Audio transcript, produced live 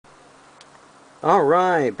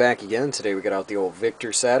Alright, back again. Today we got out the old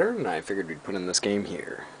Victor Saturn, and I figured we'd put in this game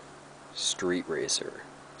here. Street Racer.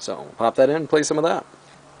 So, we'll pop that in and play some of that.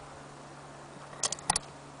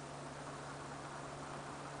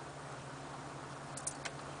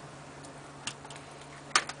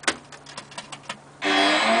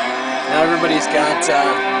 Now everybody's got their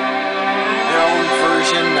own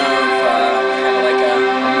version of kind of like a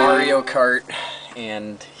Mario Kart,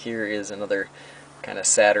 and here is another kind of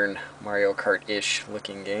Saturn Mario Kart-ish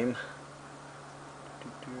looking game.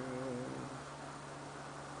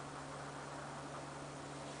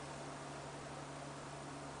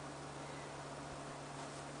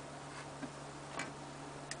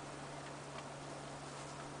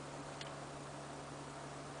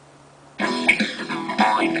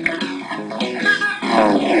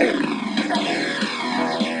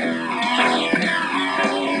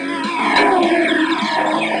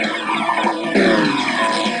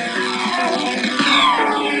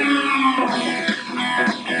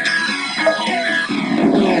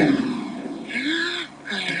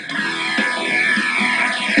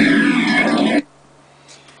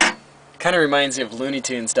 Kind of reminds you of Looney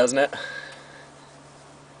Tunes, doesn't it?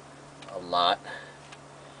 A lot.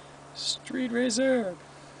 Street Racer!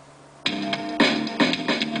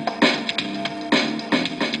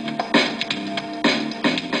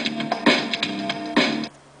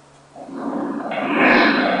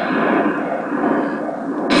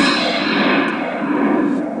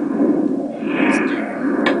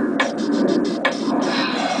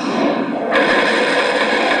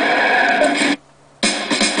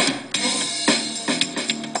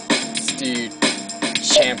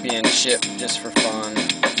 Championship just for fun.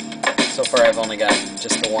 So far I've only got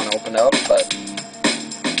just the one opened up, but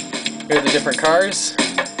here are the different cars,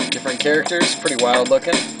 different characters, pretty wild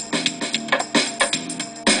looking.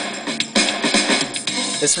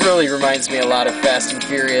 This really reminds me a lot of Fast and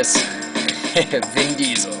Furious. Vin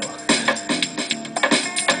Diesel.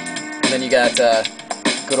 And then you got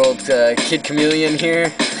good old Kid Chameleon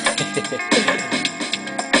here.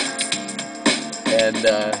 And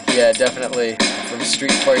yeah, definitely from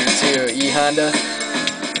Street Fighter 2 E-Honda.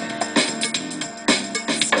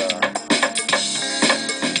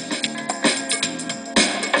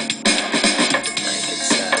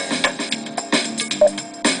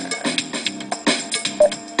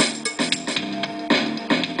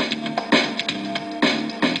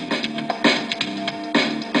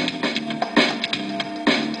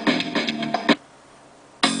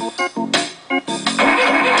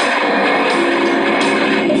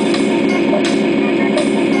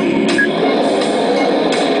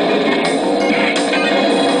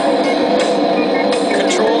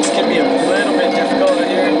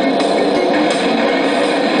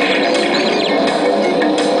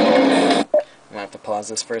 Pause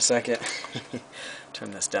this for a second.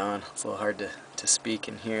 Turn this down. It's a little hard to speak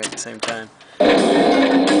and hear at the same time. But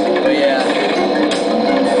yeah,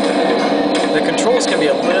 the controls can be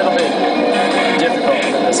a little bit difficult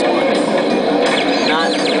for this one.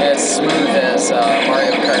 Not as smooth as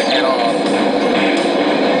Mario Kart at all.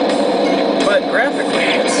 But graphically,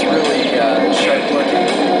 it's really sharp looking.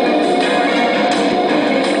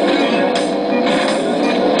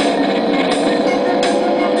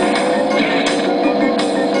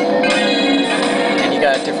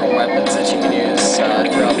 Different weapons that you can use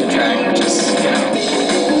throughout the track, which is, you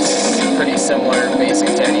know, pretty similar, basic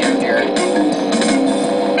to any of your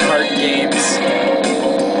kart games.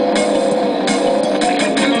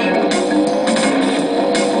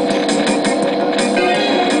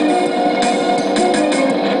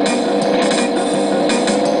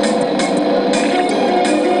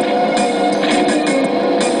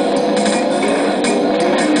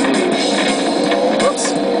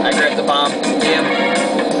 Whoops, I grabbed the bomb. Damn.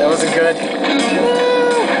 That wasn't good.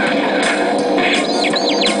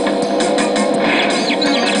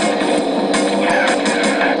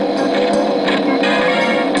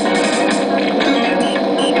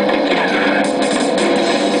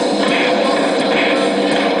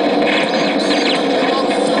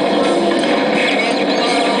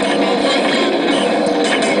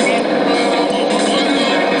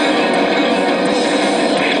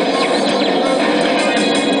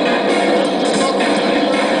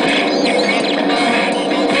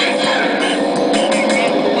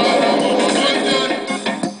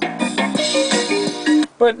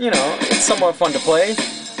 But, you know, it's somewhat fun to play.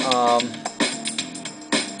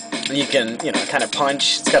 You can, you know, kind of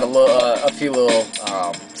punch. It's got a few little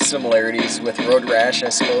similarities with Road Rash, I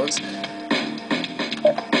suppose.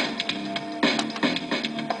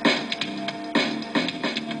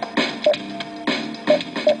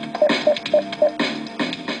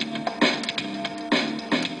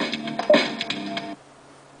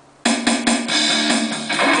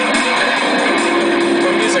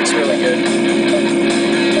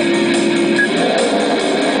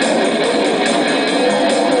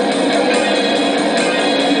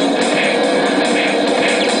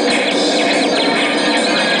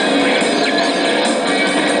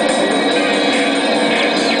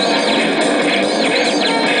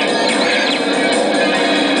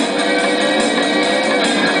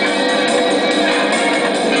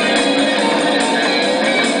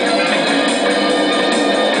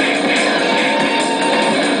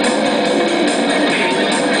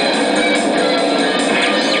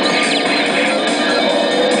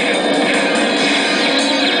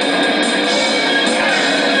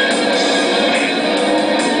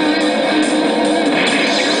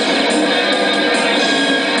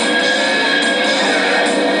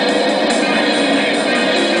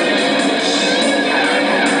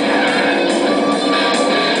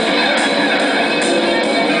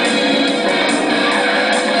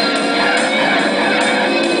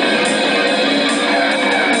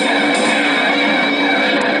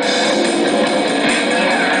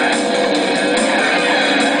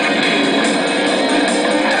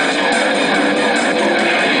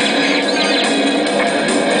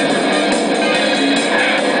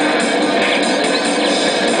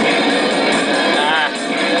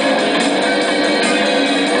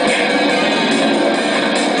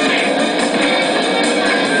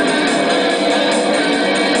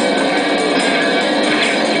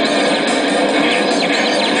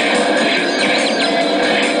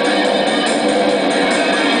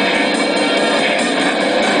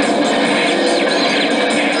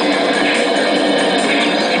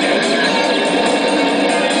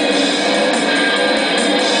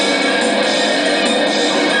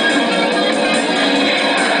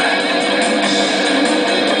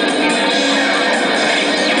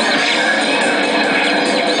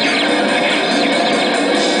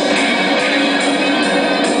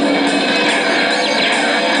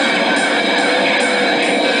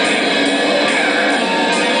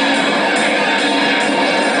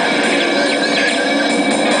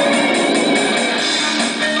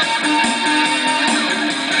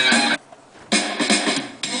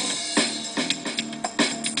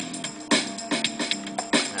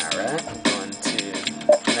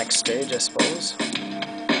 next stage, I suppose.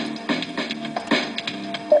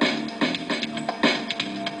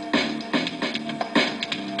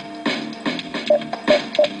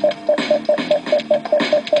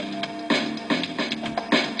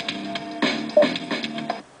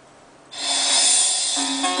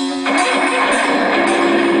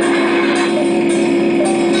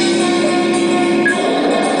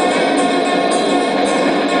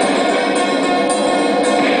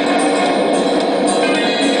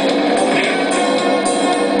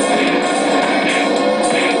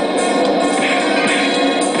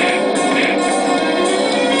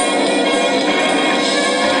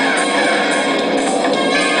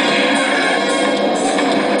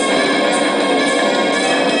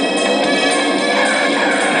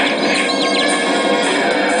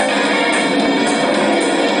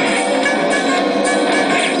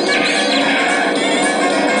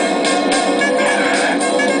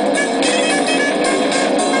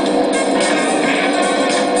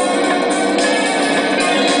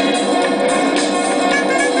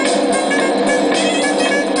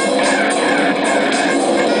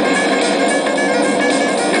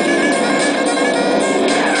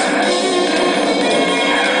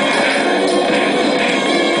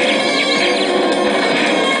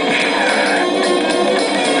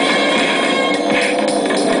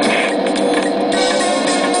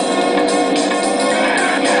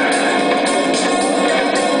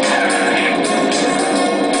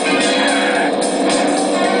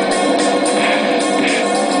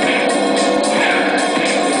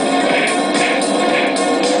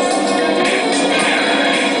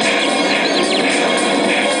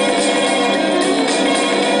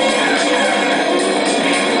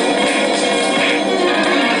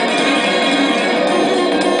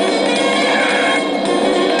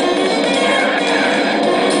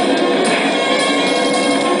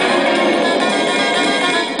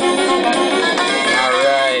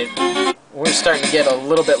 We're starting to get a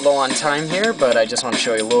little bit low on time here, but I just want to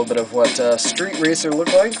show you a little bit of what Street Racer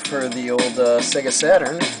looked like for the old Sega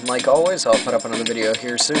Saturn. Like always, I'll put up another video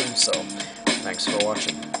here soon, so thanks for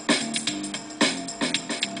watching.